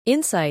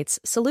Insights,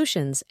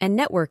 solutions, and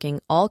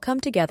networking all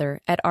come together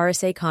at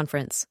RSA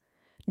Conference.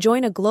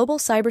 Join a global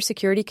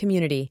cybersecurity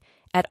community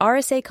at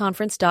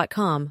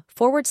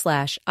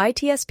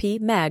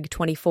rsaconference.com/ITSP Mag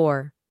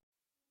 24.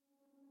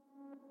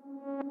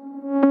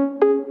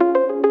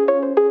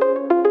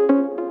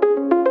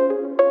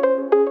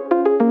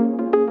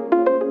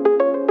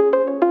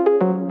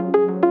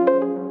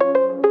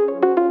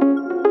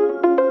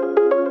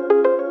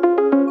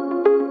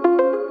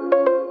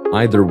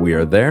 Either we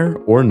are there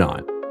or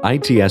not,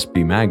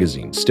 ITSP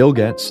Magazine still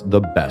gets the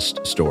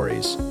best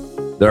stories.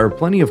 There are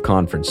plenty of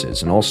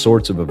conferences and all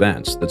sorts of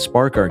events that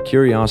spark our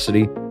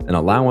curiosity and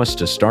allow us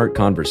to start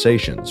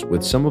conversations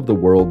with some of the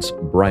world's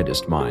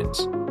brightest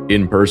minds.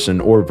 In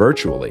person or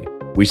virtually,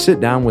 we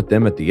sit down with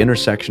them at the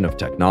intersection of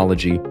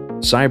technology,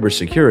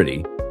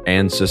 cybersecurity,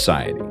 and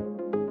society.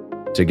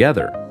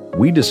 Together,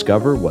 we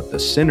discover what the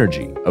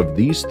synergy of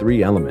these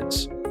three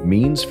elements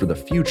means for the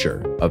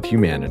future of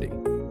humanity.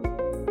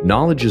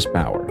 Knowledge is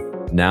power,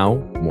 now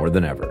more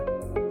than ever.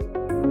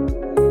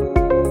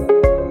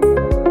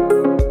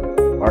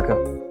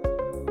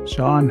 Marco.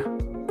 Sean.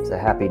 It's a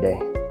happy day.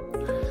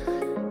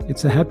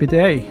 It's a happy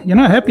day. You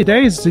know, Happy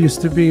Days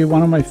used to be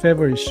one of my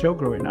favorite shows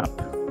growing up.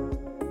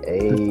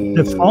 Hey.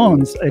 The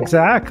phones,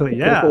 exactly,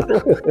 yeah.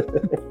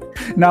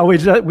 Now we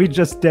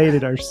just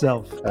dated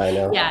ourselves. I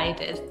know. Yeah, I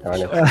did. I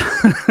know.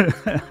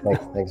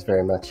 Thanks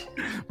very much.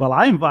 Well,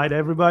 I invite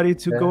everybody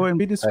to go and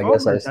rediscover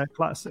that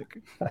classic.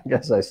 I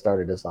guess I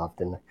started us off,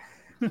 didn't I?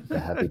 The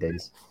Happy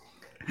Days.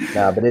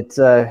 No, but it's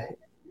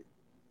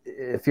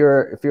if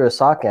you're a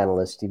SOC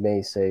analyst, you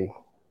may say,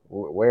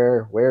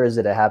 where is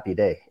it a happy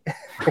day?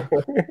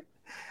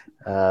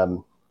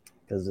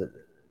 Because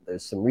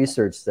there's some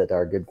research that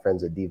our good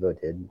friends at Devo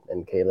did,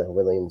 and Kayla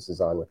Williams is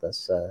on with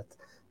us to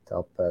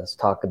help us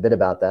talk a bit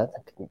about that.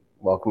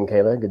 Welcome,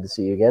 Kayla. Good to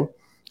see you again.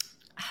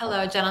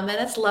 Hello, gentlemen.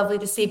 It's lovely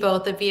to see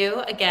both of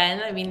you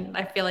again. I mean,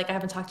 I feel like I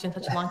haven't talked to you in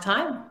such a long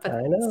time, but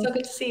it's so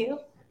good to see you.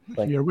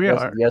 Like here we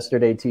are.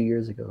 Yesterday, 2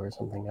 years ago or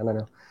something. I don't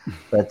know.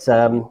 But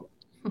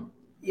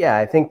yeah,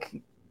 I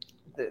think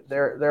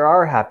there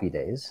are happy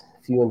days,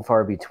 few and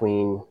far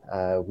between.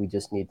 We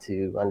just need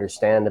to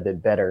understand a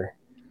bit better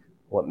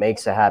what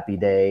makes a happy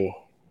day,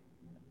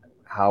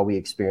 how we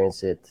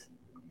experience it,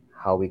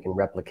 how we can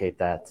replicate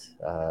that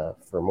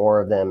for more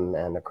of them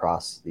and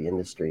across the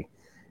industry.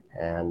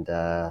 And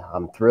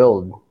I'm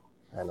thrilled,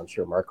 and I'm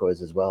sure Marco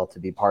is as well, to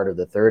be part of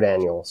the third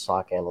annual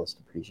SOC Analyst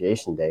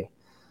Appreciation Day,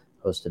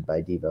 hosted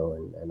by Devo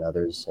and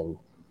others, and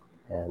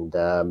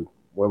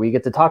where we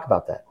get to talk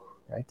about that,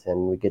 right?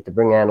 And we get to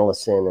bring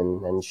analysts in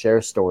and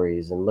share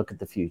stories and look at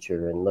the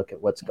future and look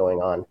at what's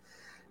going on.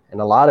 And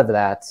a lot of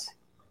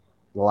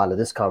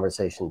this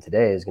conversation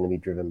today is going to be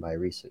driven by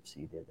research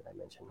you did that I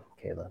mentioned,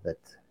 Kayla, that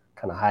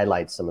kind of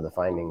highlights some of the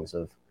findings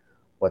of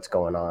what's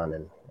going on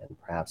and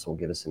perhaps will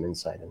give us some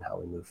insight in how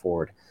we move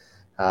forward.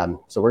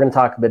 So we're going to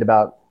talk a bit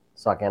about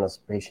SOC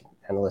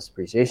Analyst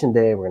Appreciation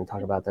Day. We're going to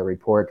talk about that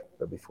report.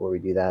 But before we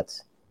do that,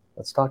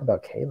 let's talk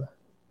about Kayla.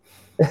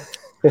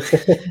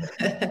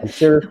 I'm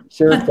sure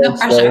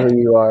folks know who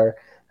you are,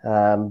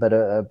 but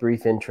a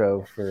brief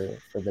intro for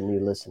the new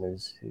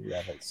listeners who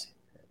haven't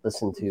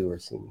listened to or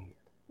seen you.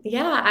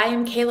 Yeah, I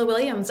am Kayla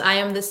Williams. I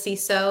am the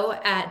CISO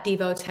at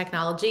Devo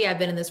Technology. I've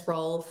been in this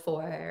role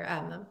for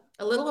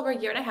a little over a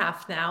year and a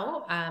half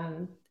now.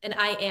 And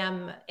I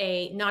am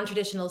a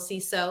non-traditional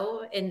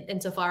CISO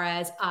insofar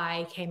as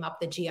I came up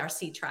the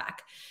GRC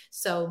track.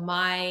 So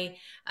my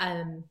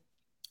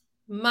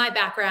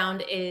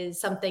background is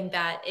something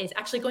that is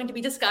actually going to be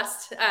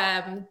discussed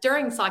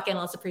during SOC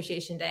Analyst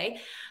Appreciation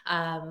Day,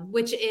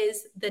 which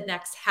is the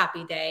next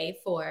happy day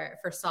for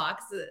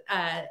SOCs,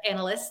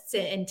 analysts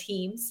and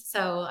teams.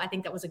 So I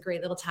think that was a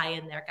great little tie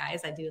in there,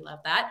 guys. I do love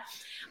that.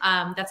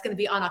 That's going to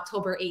be on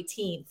October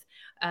 18th.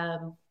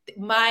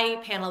 My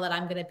panel that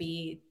I'm going to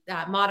be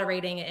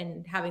moderating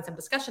and having some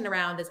discussion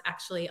around is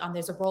actually on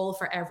there's a role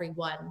for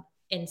everyone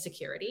in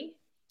security.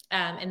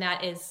 And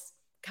that is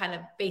kind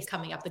of based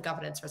coming up the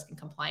governance, risk, and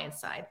compliance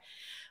side.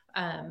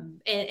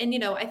 And you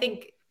know, I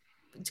think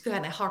to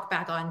kind of hark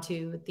back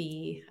onto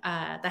the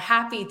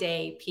happy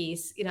day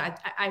piece, you know,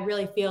 I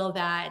really feel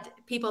that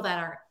people that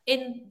are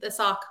in the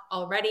SOC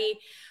already,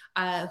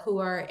 who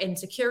are in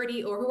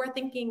security or who are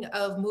thinking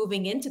of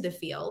moving into the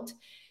field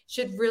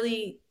should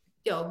really,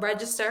 you know,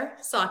 register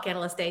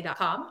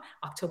SOCAnalystDay.com,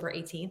 October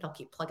 18th. I'll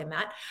keep plugging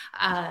that.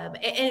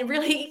 And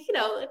really, you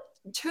know,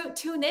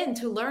 tune in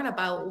to learn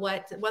about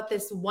what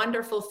this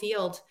wonderful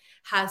field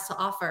has to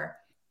offer.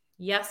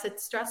 Yes,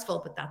 it's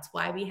stressful, but that's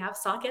why we have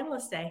SOC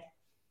Analyst Day.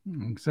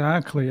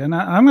 Exactly. And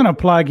I'm going to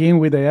plug in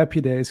with the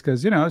Happy Days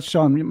because, you know,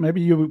 Sean,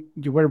 maybe you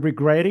were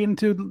regretting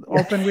to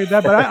open with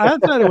that, but I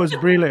thought it was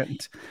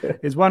brilliant.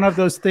 It's one of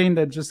those things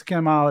that just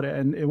came out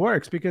and it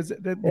works because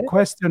the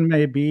question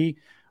may be,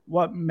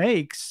 what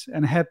makes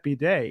a happy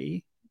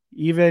day,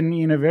 even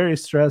in a very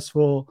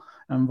stressful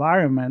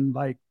environment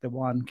like the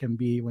one can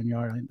be when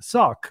you're in the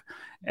SOC?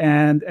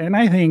 And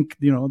I think,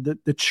 you know,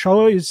 the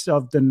choice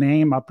of the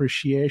name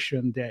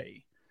Appreciation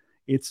Day,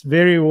 it's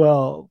very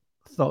well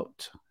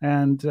thought.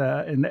 And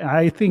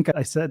I think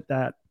I said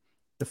that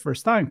the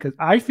first time, because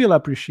I feel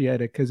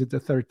appreciated because it's the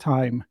third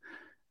time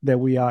that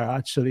we are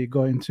actually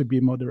going to be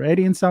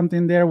moderating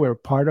something there. We're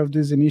part of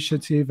this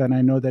initiative, and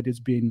I know that it's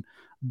been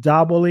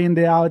doubling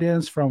the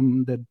audience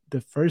from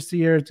the first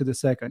year to the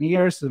second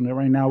year. So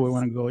right now we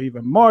want to go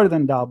even more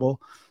than double.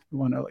 We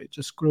want to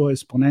just grow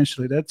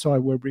exponentially. That's why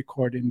we're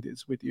recording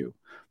this with you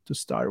to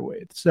start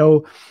with.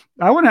 So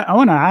I want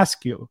to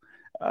ask you,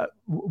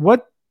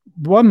 what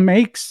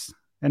makes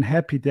a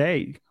happy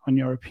day, on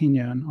your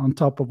opinion, on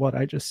top of what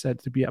I just said,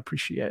 to be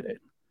appreciated,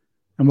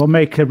 and what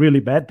make a really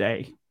bad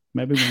day?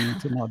 Maybe we need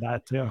to know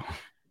that too.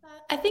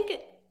 I think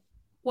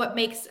what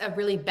makes a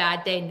really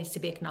bad day needs to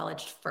be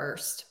acknowledged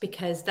first,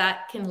 because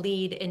that can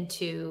lead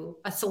into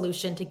a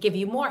solution to give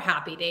you more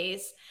happy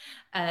days.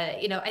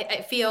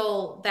 I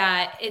feel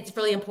that it's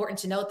really important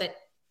to note that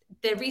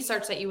the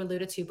research that you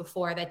alluded to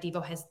before that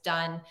Devo has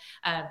done,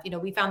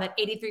 we found that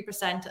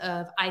 83%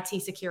 of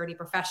IT security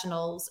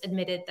professionals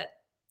admitted that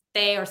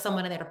they or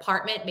someone in their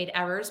department made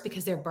errors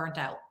because they're burnt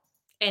out.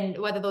 And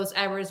whether those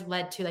errors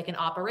led to like an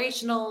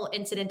operational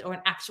incident or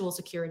an actual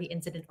security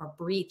incident or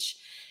breach,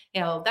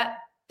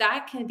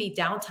 that can be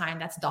downtime.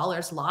 That's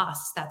dollars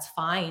lost. That's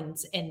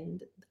fines.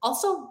 And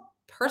also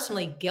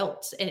personally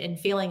guilt and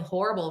feeling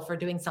horrible for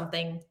doing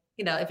something,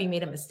 if you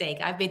made a mistake.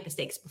 I've made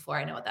mistakes before.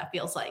 I know what that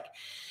feels like.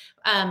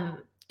 And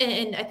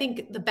I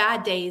think the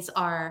bad days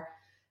are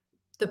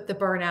the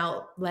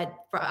burnout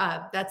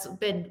that's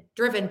been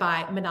driven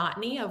by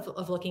monotony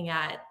of looking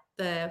at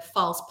the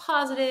false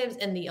positives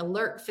and the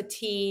alert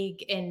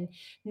fatigue, and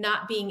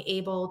not being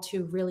able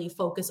to really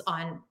focus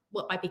on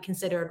what might be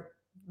considered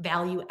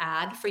value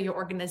add for your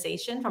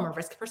organization from a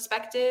risk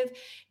perspective,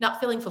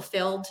 not feeling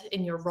fulfilled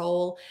in your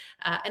role.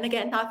 And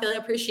again, not feeling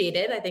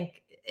appreciated, I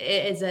think,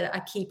 is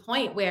a key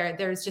point where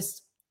there's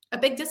just a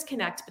big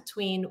disconnect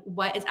between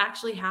what is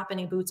actually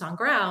happening boots on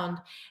ground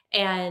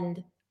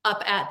and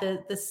up at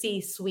the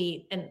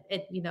C-suite, and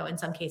in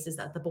some cases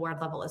at the board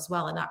level as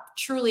well, and not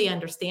truly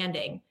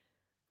understanding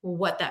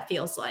what that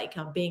feels like,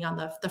 being on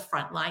the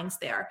front lines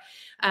there.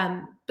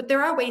 But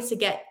there are ways to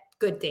get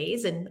good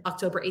days, and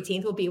October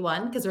 18th will be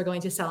one, because we're going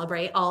to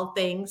celebrate all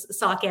things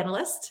SOC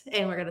Analyst,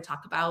 and we're going to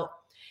talk about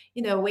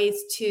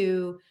ways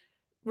to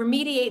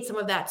remediate some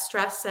of that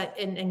stress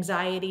and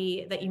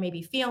anxiety that you may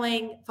be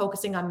feeling,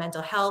 focusing on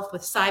mental health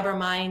with Cyber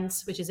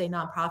Minds, which is a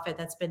nonprofit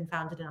that's been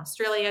founded in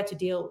Australia to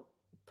deal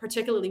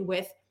particularly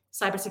with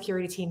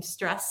cybersecurity team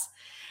stress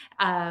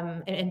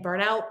and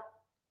burnout.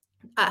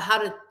 How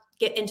to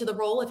get into the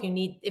role if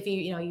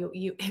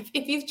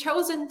you've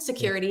chosen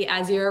security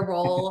as your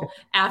role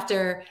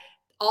after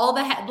all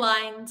the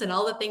headlines and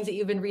all the things that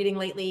you've been reading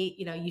lately.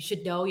 You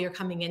should know you're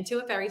coming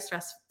into a very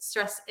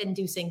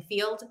stress-inducing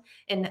field,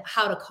 and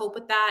how to cope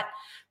with that,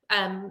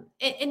 and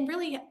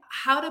really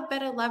how to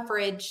better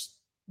leverage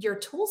your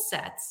tool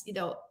sets.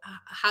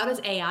 How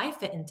does AI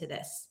fit into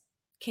this?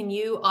 Can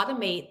you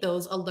automate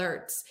those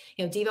alerts?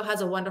 Devo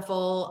has a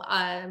wonderful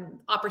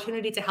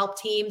opportunity to help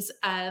teams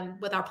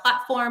with our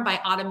platform by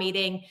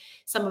automating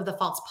some of the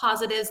false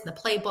positives and the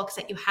playbooks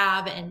that you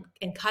have,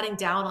 and cutting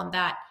down on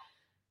that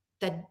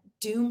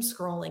doom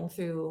scrolling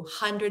through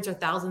hundreds or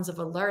thousands of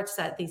alerts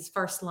that these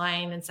first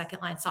line and second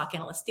line SOC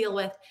analysts deal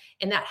with.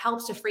 And that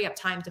helps to free up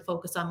time to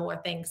focus on more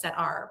things that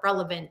are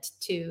relevant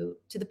to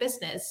the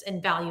business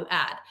and value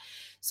add.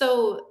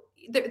 So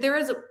there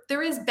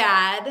is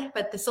bad,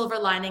 but the silver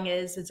lining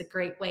is it's a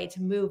great way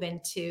to move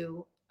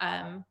into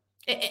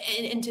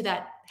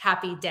that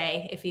happy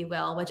day, if you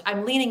will, which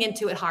I'm leaning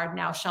into it hard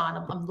now,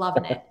 Sean. I'm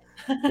loving it.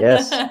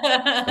 Yes,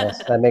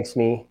 that makes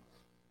me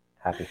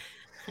happy.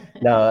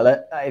 Now,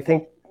 I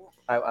think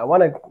I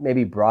want to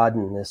maybe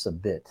broaden this a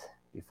bit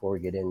before we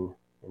get into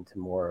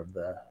more of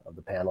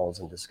the panels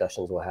and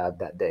discussions we'll have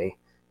that day,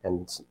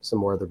 and some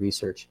more of the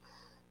research.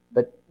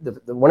 But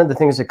one of the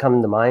things that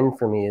come to mind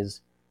for me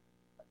is,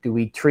 do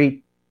we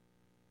treat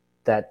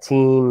that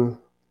team,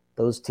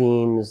 those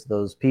teams,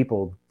 those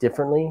people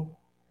differently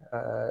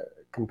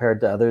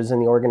compared to others in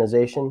the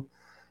organization?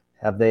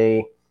 Have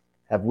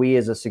we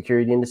as a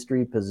security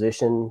industry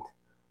positioned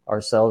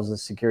ourselves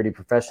as security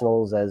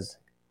professionals as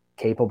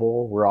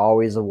capable? We're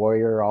always a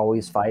warrior,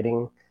 always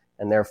fighting,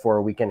 and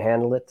therefore we can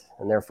handle it,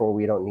 and therefore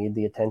we don't need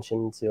the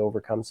attention to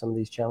overcome some of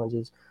these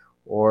challenges?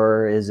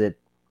 Or is it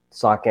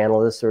SOC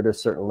analysts are at a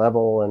certain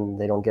level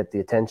and they don't get the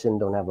attention,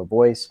 don't have a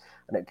voice?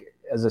 And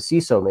as a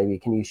CISO, maybe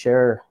can you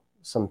share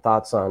some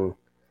thoughts on,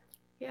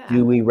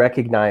 do we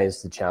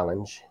recognize the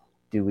challenge?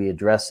 Do we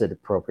address it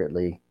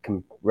appropriately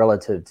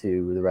relative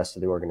to the rest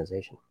of the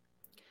organization?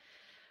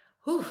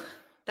 Whew,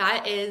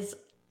 that is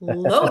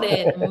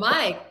loaded.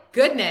 My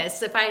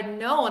goodness, if I had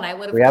known, I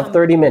would have. We have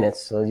 30 minutes,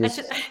 so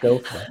just go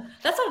for it.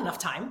 That's not enough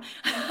time.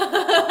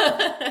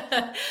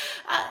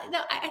 No,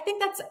 I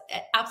think that's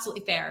an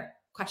absolutely fair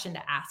question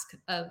to ask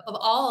of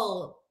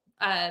all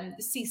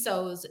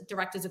CISOs,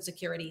 directors of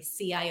security,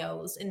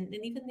 CIOs, and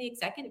even the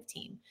executive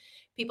team.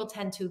 People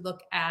tend to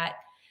look at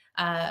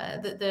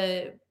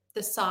the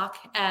SOC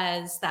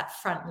as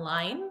that front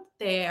line.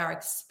 They are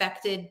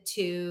expected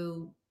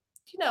to,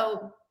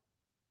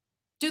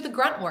 do the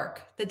grunt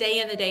work the day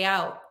in, the day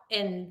out,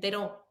 and they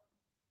don't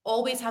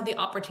always have the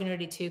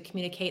opportunity to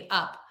communicate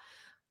up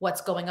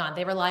what's going on.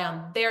 They rely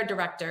on their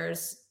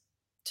directors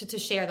to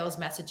share those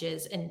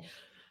messages. And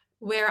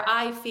where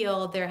I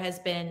feel there has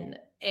been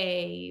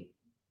an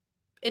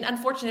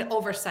unfortunate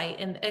oversight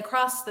and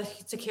across the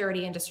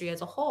security industry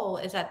as a whole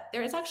is that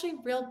there is actually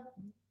real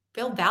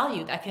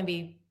value that can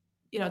be,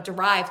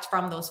 derived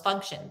from those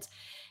functions.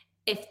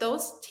 If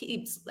those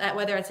teams,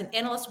 whether it's an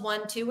analyst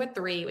 1, 2, or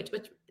 3, which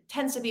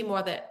tends to be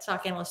more the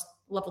SOC analyst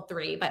level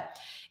 3, but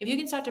if you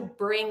can start to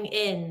bring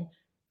in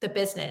the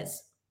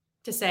business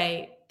to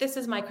say, this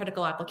is my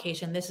critical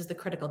application, this is the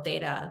critical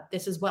data,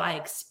 this is what I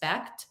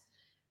expect,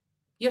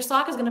 your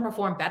SOC is going to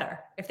perform better.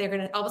 If they're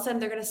going to, all of a sudden,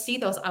 they're going to see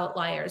those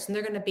outliers and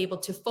they're going to be able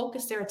to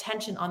focus their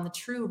attention on the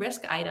true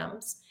risk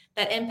items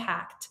that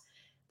impact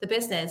the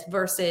business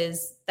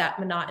versus that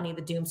monotony,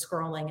 the doom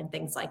scrolling and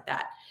things like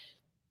that.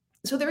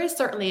 So there is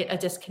certainly a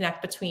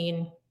disconnect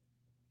between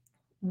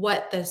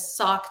what the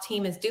SOC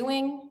team is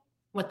doing,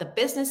 what the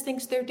business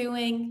thinks they're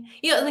doing.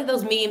 Like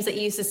those memes that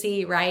you used to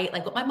see, right?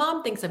 Like what my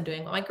mom thinks I'm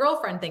doing, what my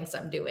girlfriend thinks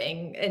I'm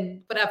doing,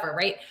 and whatever,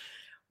 right?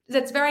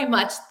 That's very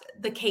much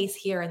the case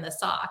here in the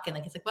SOC. And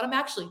it's like what I'm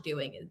actually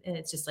doing. And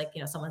it's just like,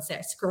 someone's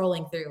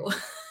scrolling through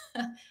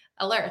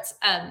alerts.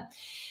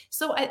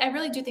 So I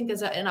really do think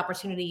there's an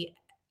opportunity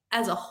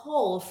as a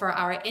whole for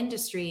our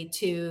industry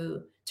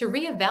to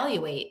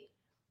reevaluate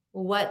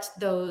what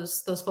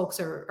those folks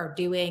are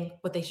doing,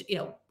 what they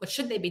what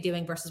should they be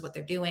doing versus what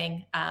they're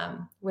doing,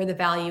 where the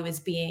value is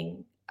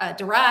being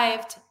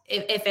derived,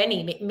 if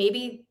any.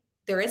 Maybe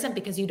there isn't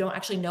because you don't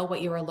actually know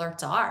what your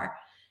alerts are.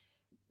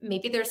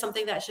 Maybe there's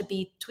something that should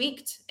be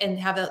tweaked and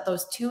have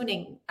those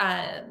tuning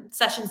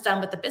sessions done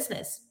with the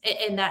business.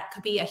 And that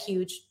could be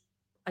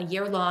a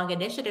year-long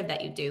initiative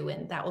that you do,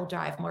 and that will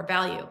drive more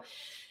value.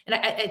 And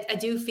I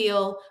do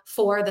feel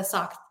for the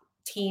SOC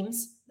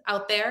teams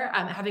out there,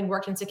 having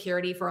worked in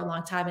security for a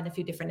long time in a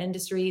few different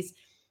industries,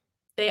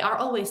 they are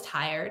always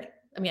tired.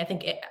 I mean, I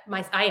think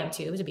I am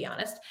too, to be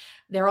honest.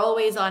 They're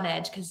always on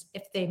edge because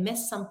if they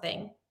miss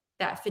something,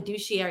 that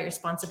fiduciary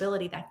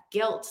responsibility, that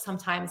guilt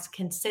sometimes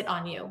can sit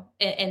on you,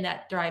 and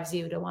that drives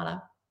you to want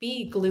to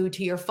be glued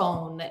to your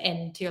phone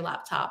and to your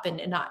laptop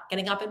and not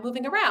getting up and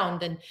moving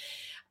around. And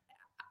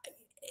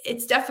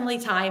it's definitely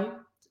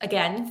time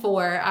again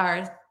for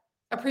our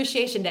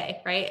Appreciation Day,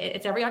 right?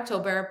 It's every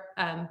October,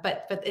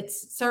 but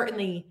it's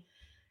certainly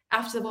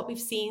after what we've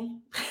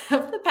seen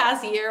over the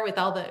past year with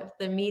all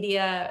the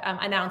media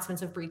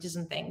announcements of breaches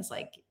and things,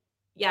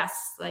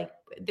 yes,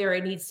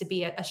 there needs to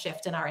be a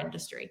shift in our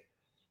industry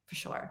for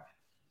sure.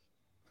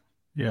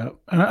 Yeah,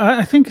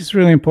 I think it's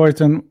really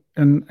important,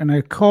 and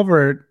I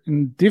covered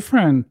in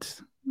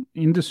different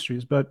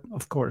industries, but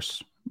of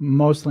course,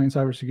 mostly in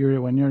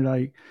cybersecurity, when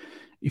you're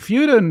if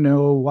you don't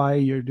know why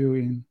you're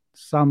doing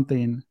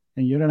something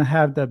and you don't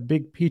have that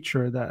big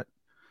picture that,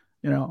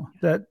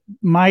 that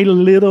my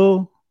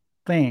little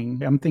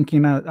thing, I'm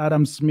thinking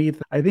Adam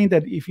Smith, I think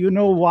that if you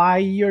know why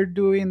you're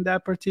doing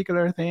that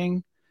particular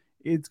thing,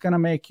 it's going to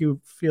make you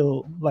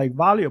feel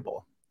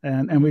valuable.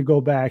 And we go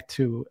back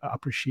to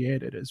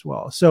appreciate it as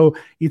well. So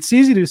it's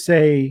easy to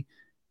say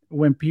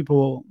when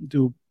people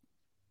do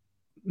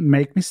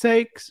make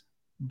mistakes,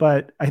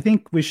 but I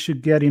think we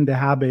should get in the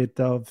habit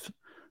of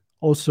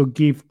also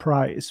give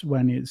prize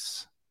when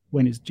it's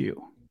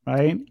due,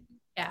 right?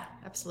 Yeah,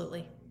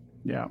 absolutely.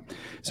 Yeah.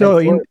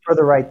 So for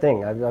the right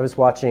thing, I was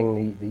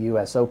watching the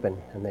U.S.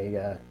 Open, and they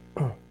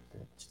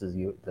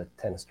the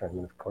tennis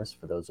tournament, of course,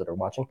 for those that are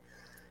watching.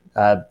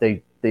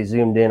 They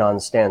zoomed in on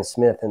Stan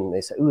Smith, and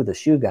they said, "Ooh, the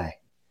shoe guy,"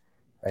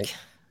 right?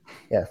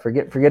 Yeah,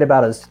 forget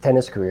about his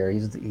tennis career.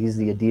 He's the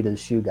Adidas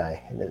shoe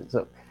guy. And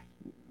so,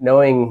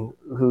 knowing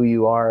who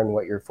you are and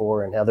what you're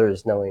for, and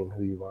others knowing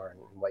who you are and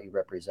what you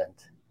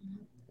represent,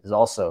 is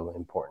also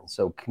important.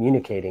 So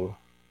communicating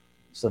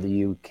so that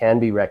you can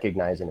be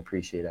recognized and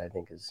appreciated, I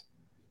think, is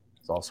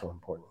also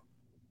important.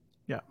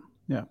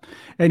 Yeah.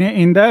 And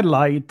in that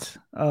light,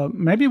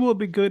 maybe it will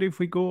be good if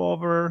we go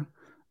over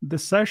the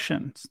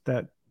sessions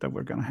that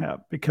we're going to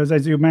have, because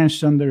as you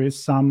mentioned, there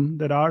is some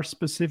that are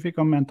specific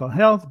on mental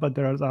health, but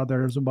there are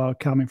others about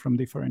coming from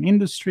different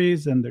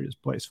industries, and there is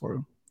place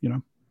for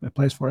a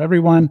place for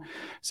everyone.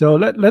 So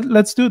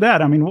let's do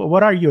that. I mean,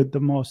 what are you the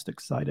most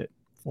excited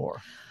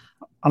for?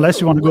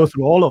 Unless you want to go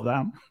through all of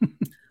them.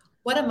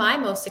 What am I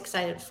most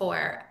excited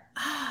for?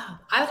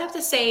 I would have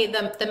to say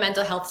the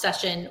mental health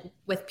session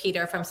with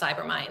Peter from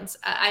Cyberminds.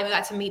 I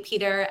got to meet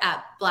Peter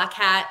at Black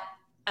Hat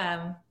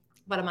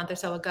about a month or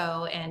so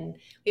ago, and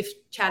we've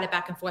chatted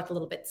back and forth a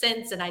little bit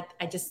since. And I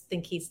just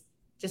think he's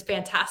just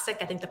fantastic.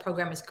 I think the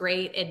program is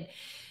great. And,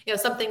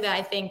 something that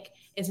I think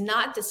is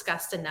not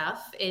discussed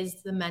enough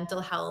is the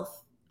mental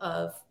health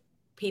of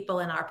people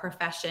in our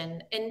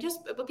profession and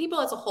just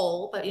people as a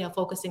whole, but,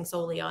 focusing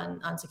solely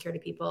on security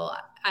people.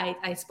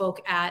 I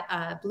spoke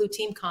at Blue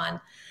Team Con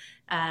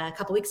a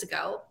couple weeks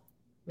ago,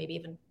 maybe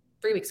even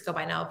 3 weeks ago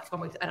by now, 4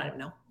 weeks, I don't even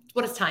know.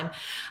 What is time?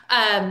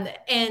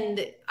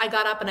 And I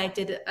got up and I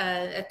did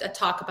a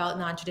talk about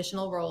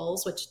non-traditional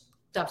roles, which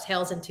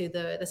dovetails into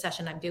the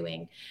session I'm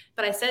doing.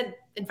 But I said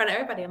in front of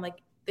everybody, I'm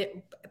like,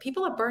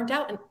 people are burned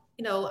out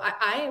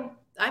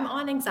I'm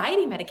on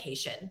anxiety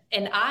medication,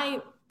 and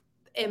I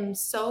am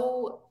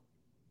so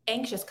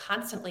anxious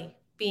constantly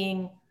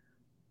being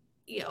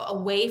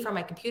away from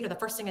my computer. The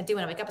first thing I do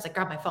when I wake up is I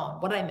grab my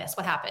phone. What did I miss?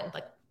 What happened?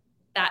 Like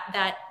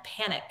that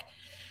panic.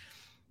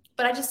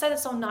 But I just said it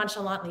so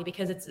nonchalantly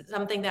because it's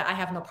something that I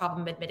have no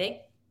problem admitting.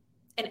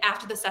 And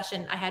after the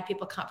session, I had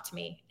people come up to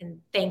me and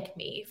thank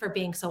me for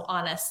being so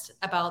honest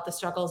about the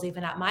struggles,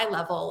 even at my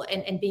level,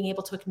 and being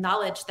able to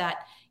acknowledge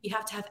that you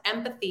have to have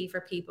empathy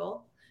for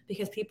people,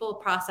 because people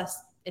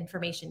process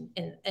information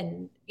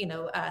and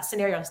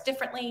scenarios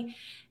differently,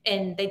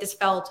 and they just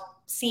felt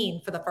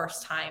seen for the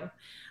first time.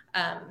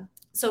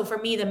 So for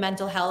me, the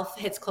mental health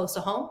hits close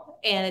to home,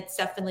 and it's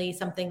definitely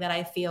something that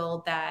I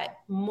feel that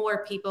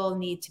more people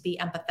need to be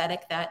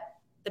empathetic, that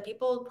the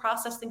people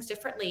process things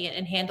differently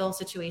and handle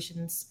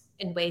situations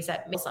in ways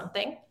that make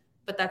something,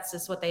 but that's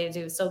just what they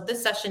do. So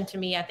this session to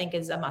me, I think,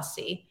 is a must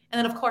see. And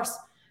then of course,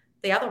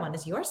 the other one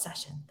is your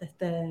session,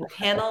 the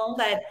panel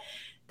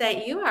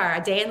that you are,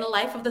 a day in the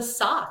life of the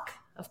SOC.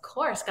 Of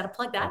course, got to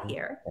plug that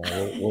here.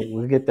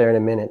 We'll get there in a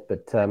minute,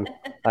 but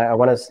I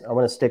want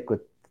to stick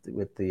with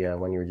the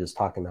one you were just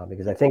talking about,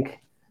 because I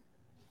think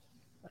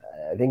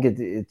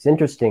it's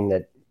interesting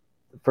that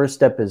the first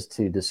step is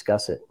to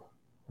discuss it,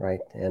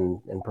 right?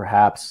 And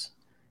perhaps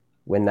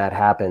when that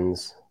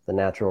happens, the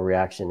natural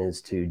reaction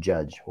is to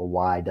judge. Well,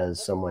 why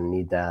does someone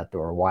need that,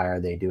 or why are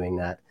they doing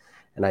that?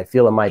 And I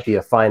feel it might be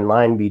a fine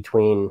line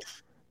between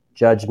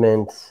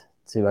judgment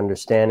to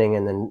understanding,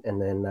 and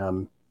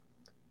then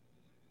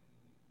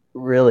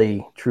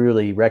really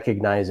truly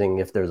recognizing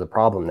if there's a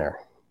problem there,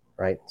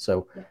 right?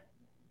 So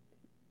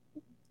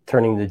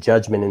turning the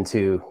judgment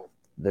into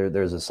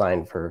there's a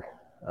sign for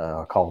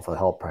a call for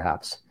help,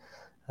 perhaps.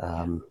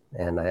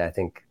 And I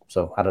think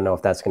so. I don't know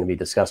if that's going to be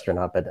discussed or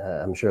not, but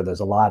I'm sure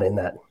there's a lot in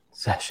that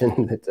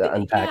session to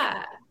unpack.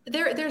 Yeah,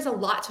 there's a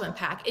lot to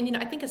unpack. And,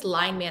 I think as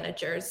line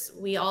managers,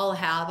 we all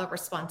have a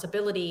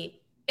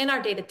responsibility in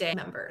our day-to-day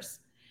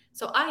members.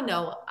 So I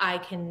know I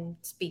can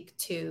speak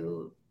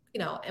to,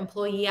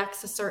 employee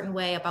X a certain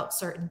way about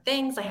certain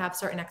things. I have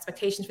certain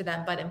expectations for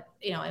them, but,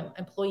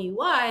 employee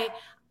Y,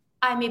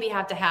 I maybe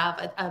have to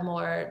have a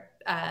more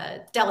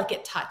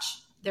delicate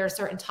touch. There are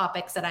certain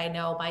topics that I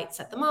know might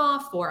set them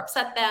off or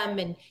upset them.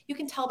 And you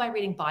can tell by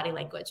reading body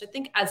language. I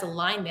think as a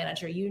line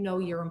manager,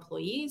 your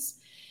employees,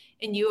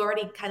 and you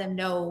already kind of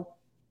know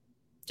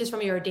just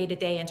from your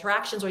day-to-day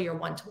interactions or your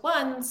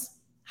one-to-ones,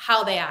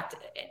 how they act.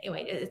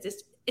 Anyway,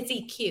 it's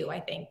EQ,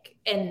 I think.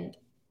 And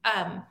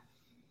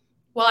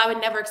while I would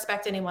never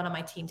expect anyone on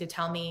my team to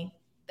tell me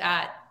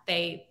that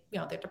they're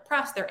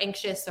depressed, they're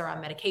anxious, they're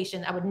on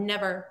medication, I would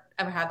never,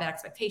 ever have that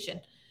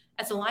expectation.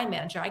 As a line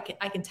manager, I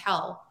can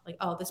tell, like,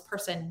 oh, this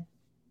person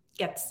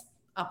gets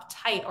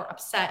uptight or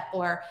upset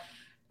or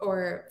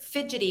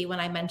fidgety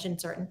when I mention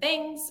certain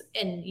things,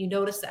 and you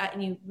notice that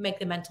and you make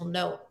the mental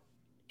note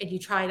and you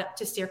try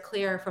to steer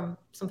clear from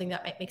something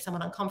that might make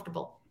someone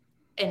uncomfortable.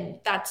 And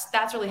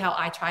that's really how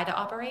I try to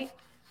operate.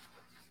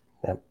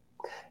 Yeah.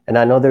 And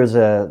I know there's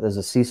a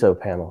CISO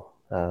panel.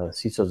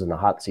 CISO's in the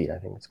hot seat, I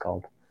think it's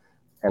called.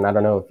 And I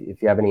don't know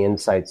if you have any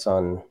insights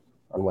on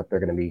what they're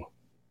going to be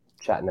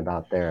chatting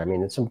about there. I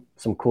mean, it's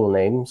some cool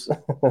names,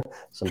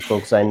 some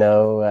folks I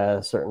know,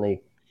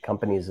 certainly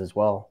companies as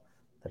well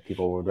that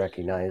people would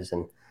recognize,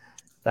 and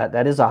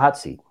that is a hot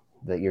seat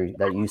that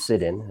you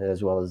sit in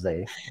as well as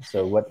they.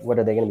 So what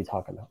are they going to be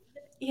talking about?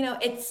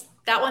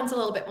 That one's a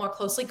little bit more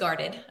closely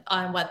guarded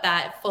on what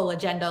that full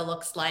agenda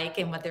looks like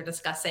and what they're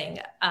discussing.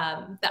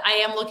 That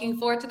I am looking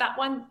forward to that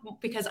one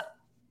because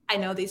I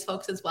know these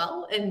folks as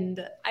well.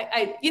 And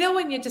I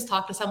when you just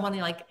talk to someone,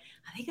 you're like,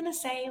 are they going to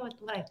say what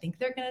I think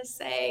they're going to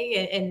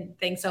say and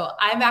things? So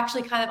I'm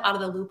actually kind of out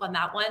of the loop on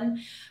that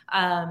one.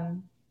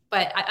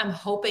 But I'm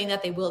hoping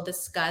that they will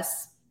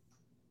discuss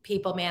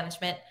people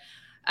management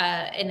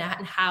and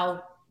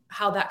how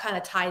that kind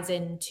of ties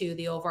into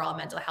the overall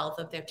mental health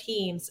of their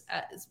teams.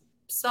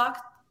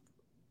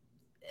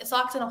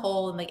 SOCs in a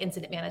whole, and like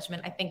incident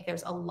management, I think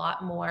there's a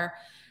lot more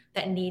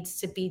that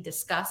needs to be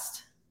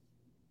discussed,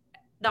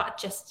 not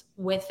just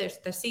with their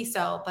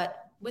CISO,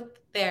 but with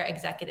their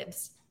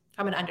executives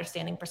from an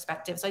understanding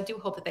perspective. So I do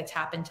hope that they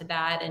tap into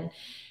that. And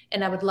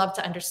I would love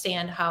to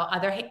understand how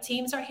other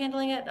teams are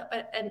handling it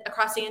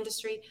across the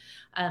industry.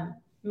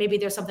 Maybe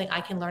there's something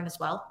I can learn as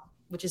well,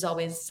 which is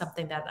always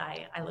something that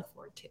I look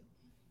forward to.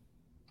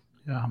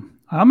 Yeah,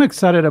 I'm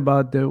excited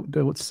about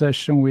the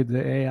session with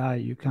the AI.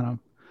 You kind of,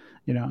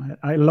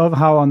 I love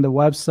how on the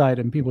website,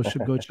 and people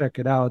should go check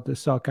it out, the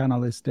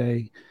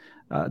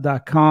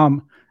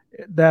SOCAnalystday.com.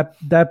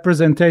 That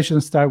presentation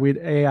start with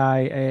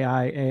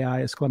AI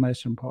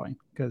exclamation point,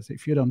 because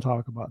if you don't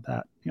talk about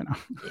that,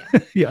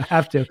 you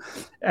have to.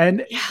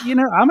 And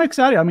I'm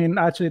excited. I mean,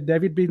 actually,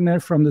 David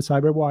Bittner from the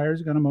Cyberwire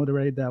is going to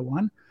moderate that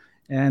one,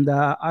 and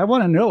I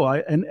want to know.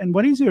 And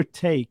what is your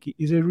take?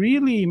 Is it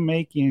really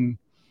making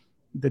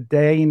the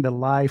day in the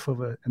life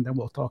of and then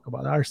we'll talk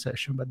about our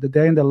session, but the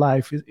day in the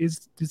life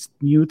is this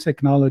new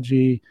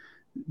technology,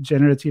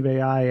 generative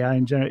AI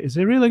in general, is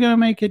it really going to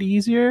make it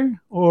easier,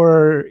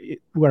 or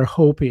we're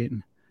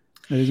hoping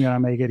It's going to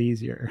make it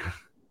easier.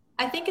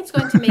 I think it's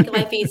going to make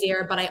life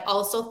easier, but I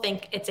also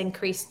think it's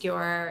increased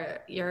your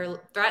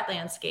threat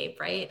landscape,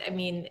 right? I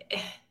mean,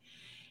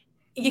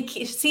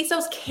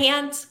 CISOs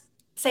can't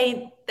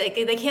say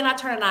they cannot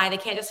turn an eye. They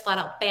can't just flat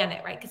out ban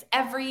it, right? Because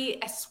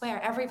I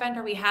swear, every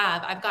vendor we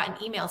have, I've gotten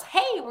emails,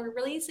 hey, we're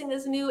releasing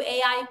this new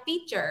AI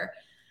feature.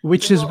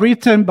 Which is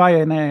written by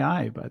an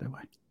AI, by the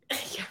way.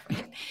 Yeah,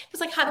 right.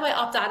 It's like, how do I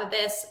opt out of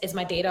this? Is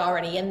my data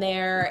already in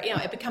there?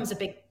 It becomes a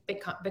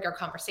bigger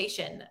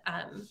conversation.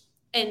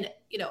 And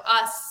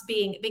us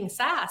being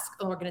SaaS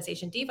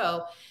organization,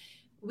 Devo,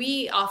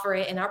 we offer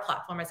it in our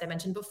platform, as I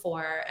mentioned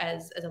before,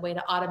 as a way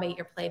to automate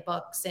your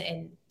playbooks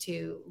and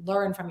to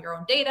learn from your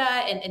own data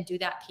and do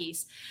that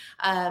piece.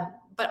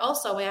 But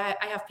also, I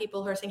have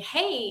people who are saying,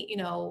 hey,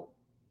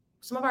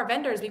 some of our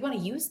vendors, we want to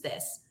use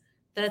this.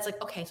 Then it's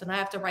like, okay, so now I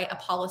have to write a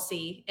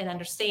policy and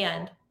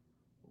understand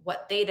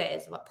what data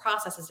is, what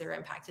processes are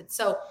impacted.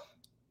 So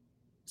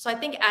I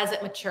think as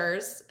it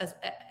matures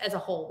as a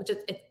whole, which is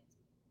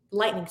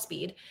lightning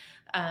speed,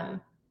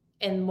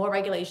 and more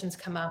regulations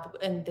come up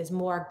and there's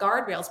more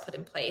guardrails put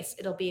in place,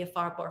 it'll be a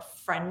far more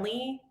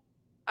friendly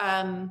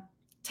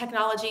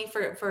technology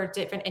for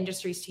different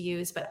industries to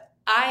use. But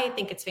I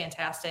think it's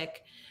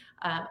fantastic.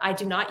 I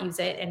do not use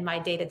it in my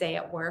day-to-day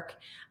at work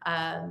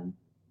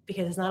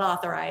because it's not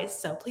authorized.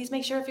 So please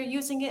make sure if you're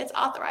using it, it's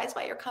authorized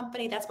by your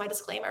company. That's my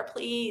disclaimer,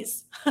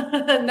 please.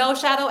 No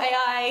shadow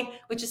AI,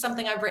 which is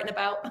something I've written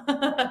about.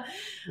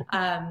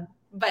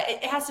 But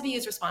it has to be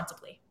used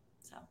responsibly.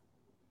 So.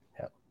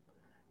 Yeah,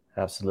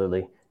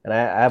 absolutely. And I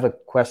have a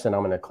question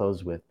I'm going to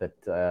close with, but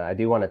I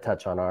do want to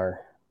touch on our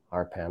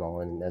panel.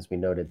 And as we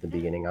noted at the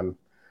beginning,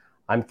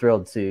 I'm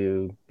thrilled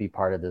to be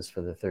part of this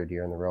for the third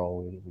year in a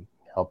row. We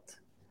helped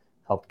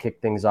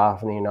kick things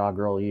off in the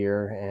inaugural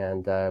year,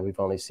 and we've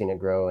only seen it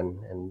grow.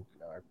 And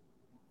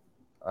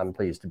I'm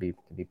pleased to be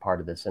part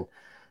of this. And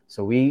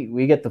so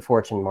we get the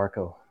fortune,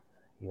 Marco,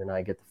 you and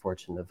I get the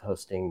fortune of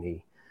hosting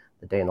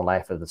the day in the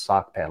life of the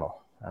SOC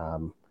panel,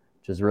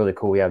 which is really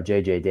cool. We have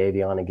JJ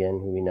Davey on again,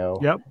 who we know.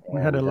 Yep,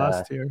 we had it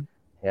last year.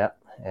 Yep,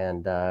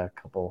 and a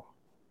couple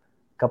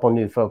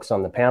new folks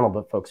on the panel,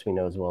 but folks we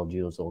know as well,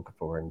 Jules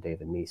Okafor and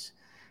David Meese.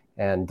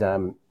 And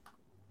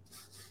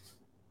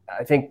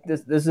I think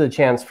this is a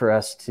chance for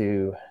us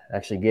to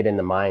actually get in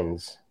the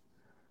minds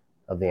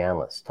of the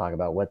analysts, talk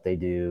about what they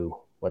do,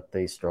 what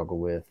they struggle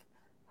with,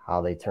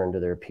 how they turn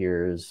to their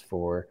peers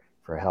for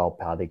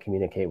help, how they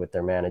communicate with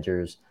their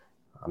managers.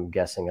 I'm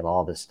guessing that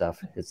all this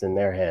stuff is in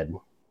their head,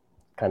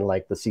 kind of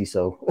like the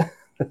CISO,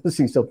 the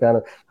CISO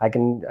panel. I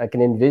can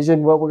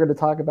envision what we're going to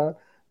talk about,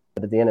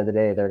 but at the end of the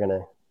day, they're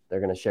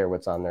going to share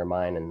what's on their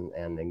mind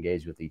and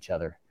engage with each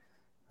other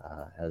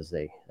as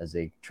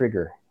they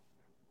trigger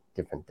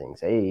different things.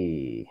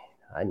 Hey,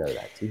 I know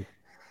that too,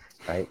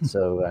 right?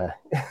 So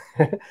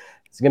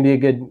it's going to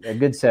be a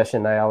good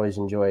session. I always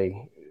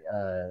enjoy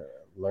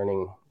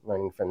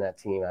learning from that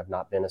team. I've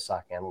not been a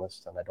SOC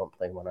analyst, and I don't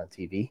play one on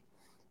TV,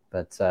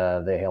 but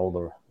they hold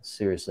a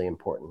seriously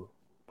important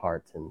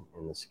part in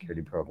the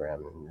security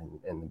program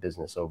and the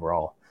business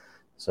overall.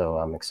 So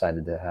I'm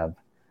excited to have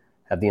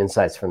the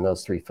insights from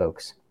those three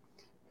folks.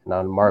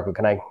 Now, Marco,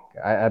 I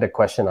had a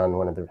question on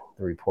one of the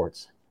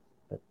reports.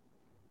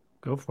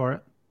 Go for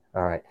it.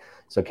 All right.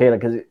 So Kayla,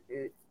 because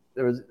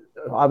there was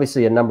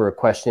obviously a number of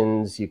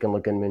questions, you can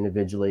look at them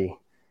individually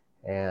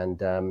and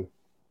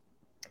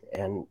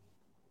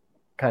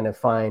kind of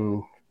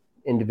find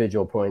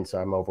individual points.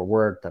 I'm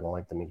overworked. I don't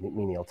like the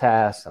menial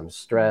tasks. I'm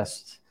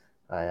stressed.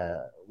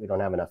 We don't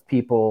have enough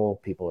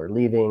people. People are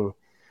leaving.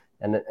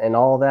 And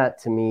all that,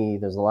 to me,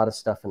 there's a lot of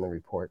stuff in the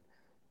report.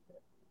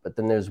 But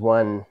then there's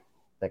one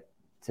that,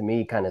 to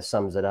me, kind of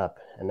sums it up,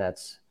 and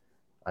that's,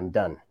 I'm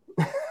done.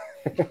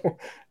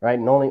 Right?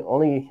 And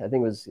only I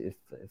think it was,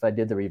 if I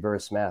did the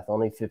reverse math,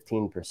 only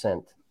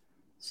 15%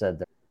 said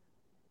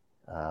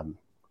that.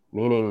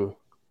 Meaning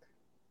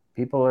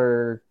people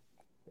are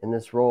in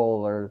this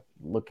role are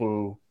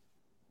looking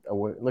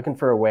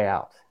for a way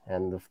out.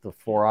 And the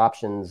four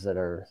options that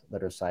are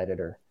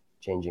cited are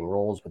changing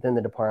roles within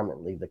the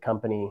department, leave the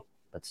company,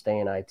 but stay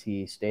in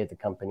IT, stay at the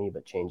company,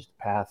 but change the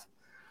path,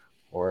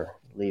 or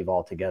leave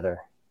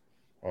altogether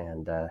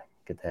and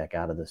get the heck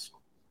out of this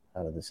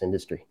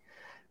industry.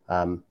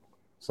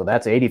 So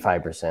that's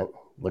 85%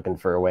 looking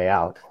for a way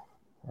out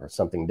or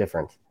something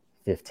different.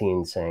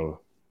 15 saying,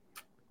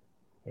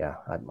 yeah,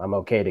 I'm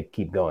okay to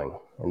keep going,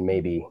 and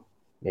maybe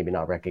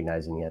not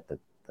recognizing yet that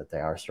they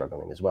are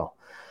struggling as well.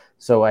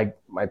 So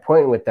my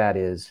point with that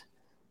is,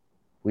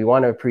 we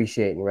want to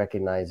appreciate and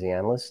recognize the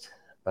analyst,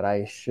 but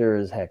I sure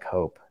as heck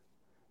hope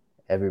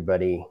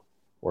everybody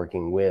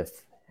working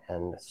with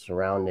and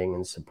surrounding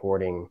and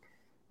supporting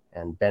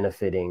and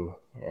benefiting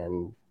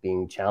and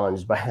being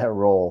challenged by that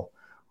role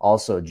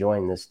also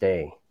join this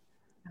day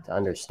to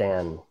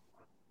understand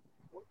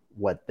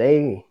what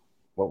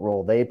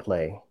role they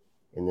play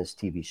in this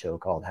TV show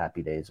called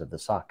Happy Days of the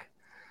SOC.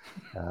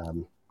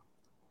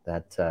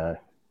 That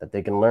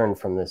they can learn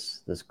from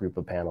this group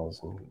of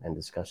panels and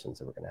discussions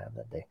that we're going to have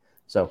that day.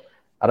 So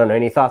I don't know,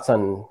 any thoughts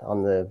on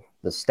the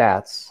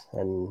stats,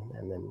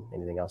 and then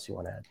anything else you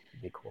want to add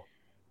would be cool.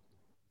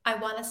 I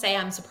want to say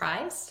I'm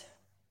surprised,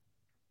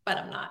 but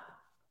I'm not.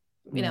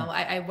 You know,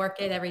 I work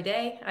it every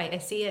day. I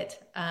see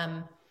it.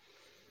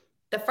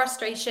 The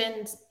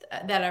frustrations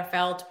that are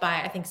felt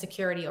by, I think,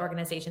 security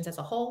organizations as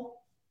a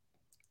whole,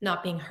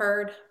 not being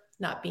heard,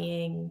 not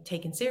being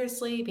taken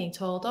seriously, being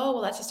told, oh,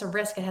 well, that's just a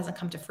risk. It hasn't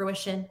come to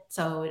fruition,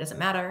 so it doesn't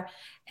matter.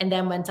 And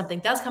then when something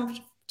does come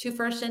to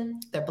fruition,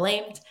 they're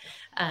blamed.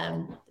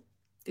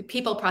 The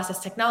people, process,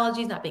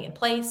 technologies not being in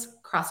place,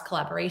 cross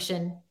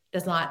collaboration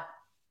does not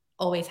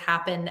always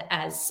happen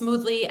as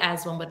smoothly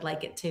as one would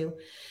like it to.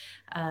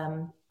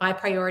 My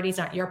priorities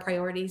aren't your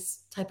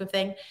priorities type of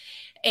thing.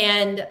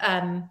 And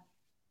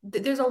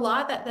there's a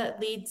lot that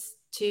leads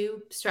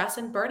to stress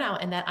and burnout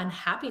and that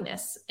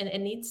unhappiness, and it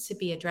needs to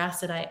be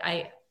addressed. And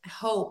I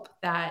hope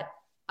that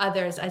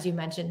others, as you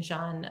mentioned,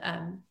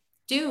 Sean,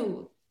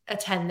 do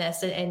attend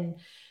this and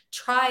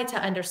try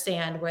to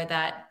understand where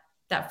that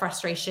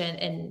frustration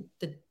and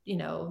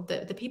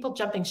the people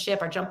jumping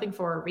ship are jumping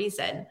for a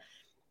reason.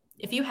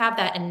 If you have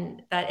that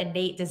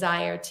innate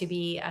desire to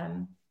be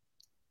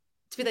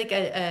like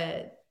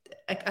a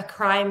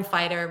crime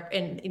fighter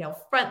in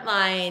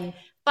frontline,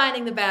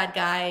 finding the bad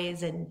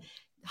guys and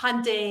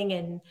hunting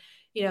and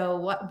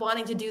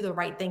wanting to do the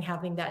right thing,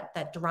 having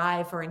that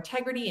drive for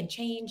integrity and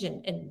change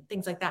and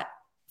things like that,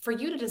 for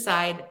you to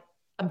decide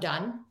I'm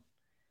done,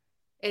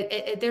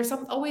 there's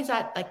always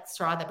that like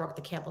straw that broke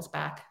the camel's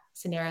back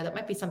scenario that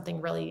might be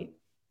something really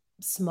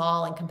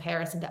small in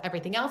comparison to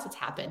everything else that's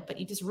happened, but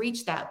you just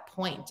reach that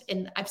point.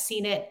 And I've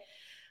seen it.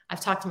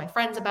 I've talked to my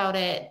friends about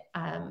it.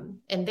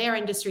 In their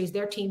industries,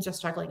 their teams are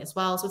struggling as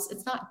well. So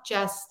it's not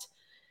just,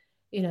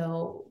 in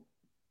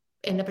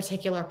a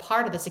particular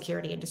part of the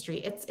security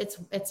industry.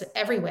 It's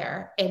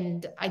everywhere.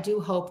 And I do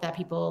hope that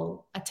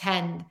people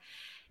attend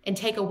and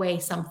take away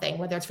something,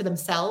 whether it's for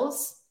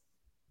themselves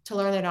to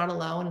learn they're not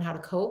alone and how to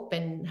cope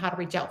and how to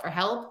reach out for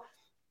help,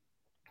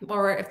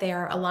 or if they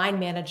are a line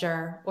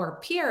manager or a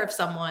peer of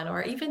someone,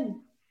 or even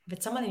if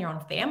it's someone in your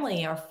own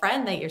family or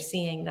friend that you're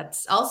seeing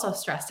that's also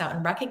stressed out,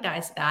 and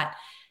recognize that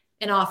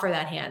and offer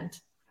that hand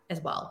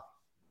as well.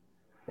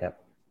 Yep.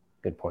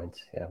 Good point.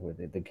 Yeah.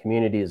 The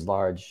community is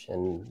large,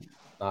 and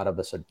not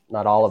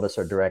all of us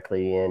are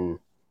directly in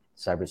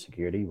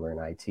cybersecurity. We're in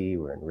IT,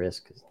 we're in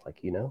risk,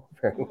 like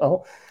very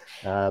well.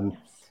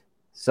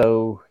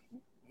 So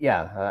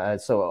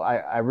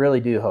I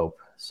really do hope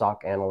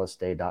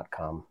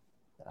SOCAnalystDay.com.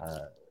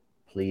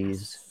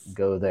 Please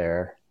go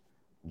there,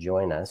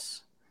 join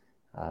us.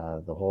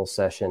 The whole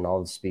session, all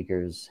the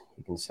speakers,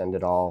 you can send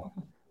it all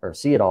or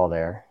see it all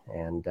there,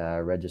 and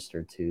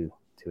register to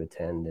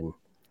attend and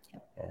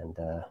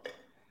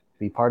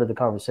be part of the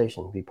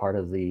conversation, be part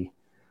of the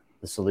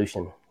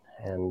solution,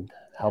 and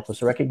help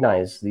us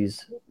recognize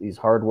these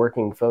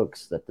hardworking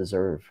folks that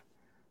deserve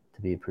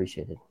to be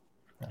appreciated.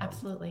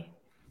 Absolutely.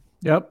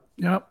 Yep.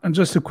 And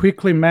just to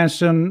quickly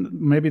mention,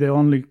 maybe the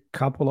only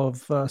couple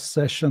of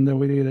sessions that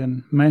we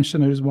didn't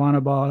mention, there's one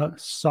about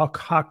SOC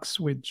hacks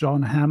with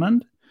John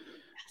Hammond.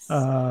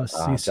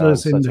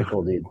 CISO's in the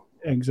cool dude.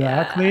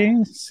 Exactly.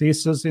 Yeah.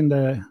 CISO's in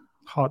the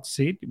hot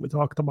seat. We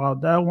talked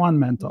about that one,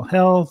 mental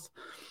health,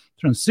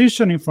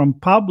 transitioning from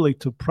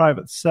public to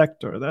private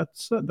sector.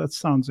 That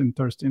sounds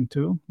interesting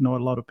too. Know a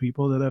lot of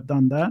people that have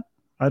done that.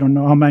 I don't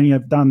know how many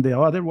have done the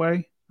other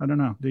way. I don't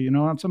know. Do you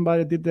know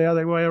somebody did the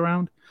other way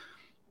around?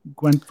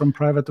 Went from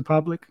private to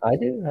public? I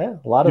do. Yeah,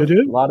 a lot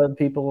of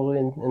people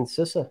in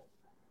CISA,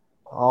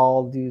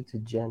 all due to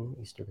Jen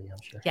Easterly,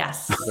 I'm sure.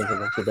 Yes,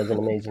 she does an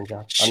amazing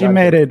job. She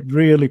made it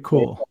really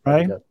cool,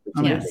 right?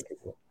 Yes.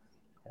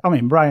 I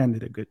mean, Brian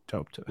did a good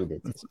job too. He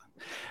did.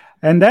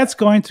 And that's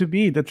going to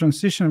be the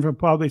transition from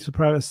public to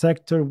private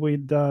sector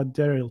with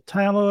Daryl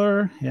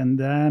Taylor, and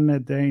then a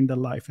day in the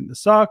life in the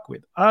SOC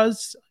with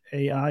us,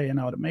 AI and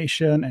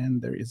automation,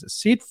 and there is a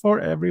seat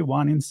for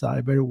everyone in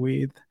cyber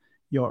with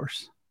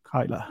yours,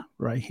 Kayla,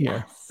 right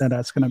here. Yes.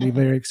 That's going to be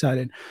very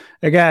exciting.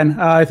 Again,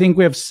 I think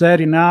we have said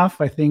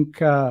enough. I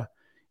think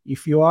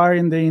if you are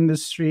in the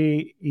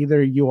industry,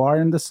 either you are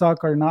in the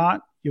SOC or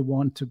not, you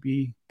want to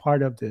be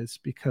part of this,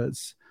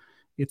 because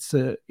it's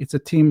a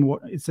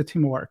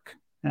teamwork,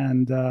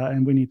 and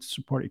we need to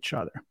support each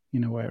other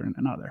in a way or in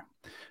another.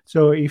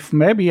 So if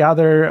maybe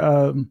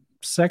other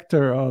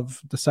sector of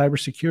the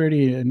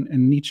cybersecurity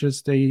and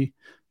niches they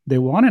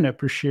want an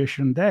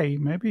appreciation day,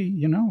 maybe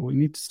we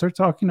need to start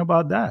talking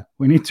about that.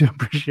 We need to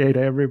appreciate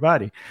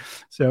everybody.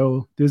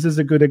 So this is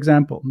a good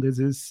example. This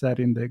is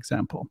setting the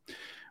example.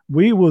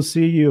 We will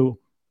see you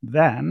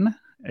then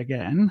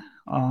again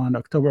on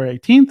October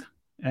 18th,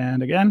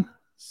 and again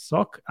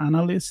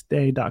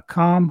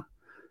SOCAnalystDay.com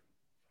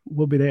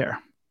will be there,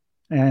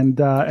 and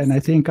I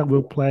think I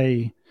will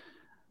play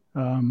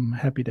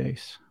Happy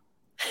Days.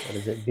 What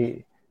does it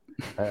be?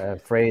 A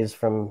phrase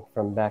from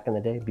back in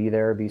the day: "Be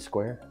there, or be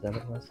square." Is that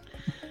what it was?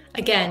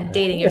 Again,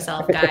 dating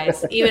yourself,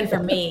 guys. Even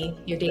for me,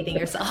 you're dating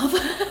yourself.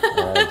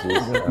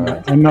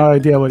 I have no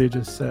idea what you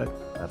just said.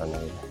 I don't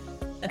know.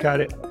 Got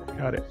it.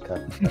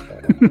 Cut.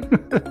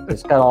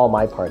 Just cut all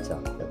my parts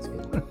out. That's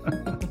good.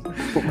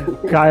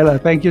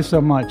 Kayla, thank you so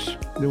much.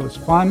 It was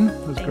fun.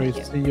 It was Thank great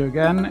you. to see you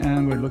again,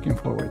 and we're looking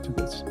forward to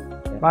this.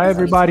 Bye,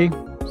 everybody.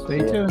 Stay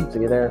tuned.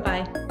 See you there.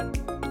 Bye.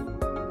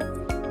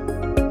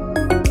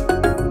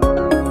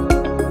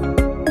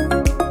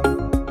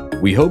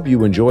 We hope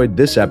you enjoyed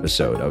this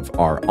episode of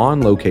our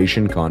On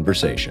Location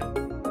Conversation.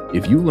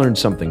 If you learned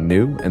something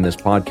new and this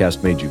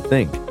podcast made you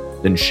think,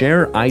 then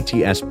share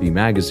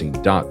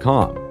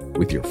itsbmagazine.com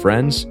with your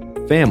friends,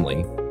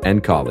 family,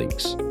 and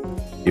colleagues.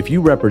 If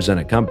you represent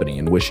a company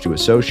and wish to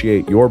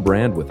associate your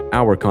brand with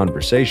our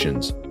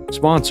conversations,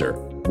 sponsor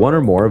one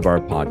or more of our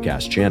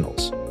podcast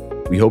channels.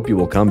 We hope you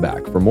will come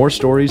back for more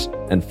stories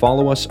and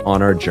follow us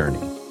on our journey.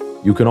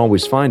 You can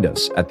always find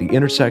us at the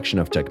intersection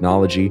of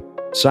technology,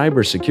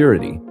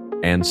 cybersecurity,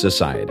 and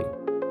society.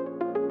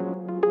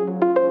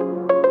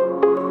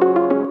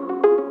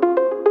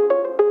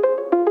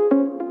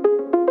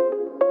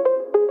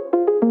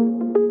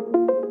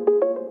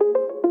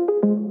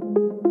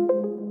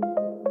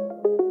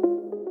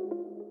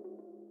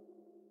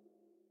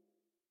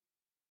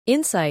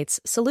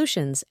 Insights,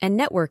 solutions, and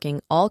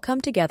networking all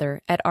come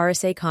together at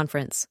RSA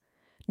Conference.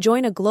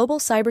 Join a global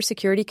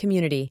cybersecurity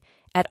community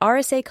at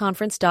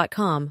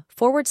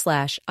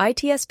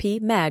rsaconference.com/ITSP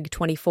Mag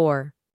 24.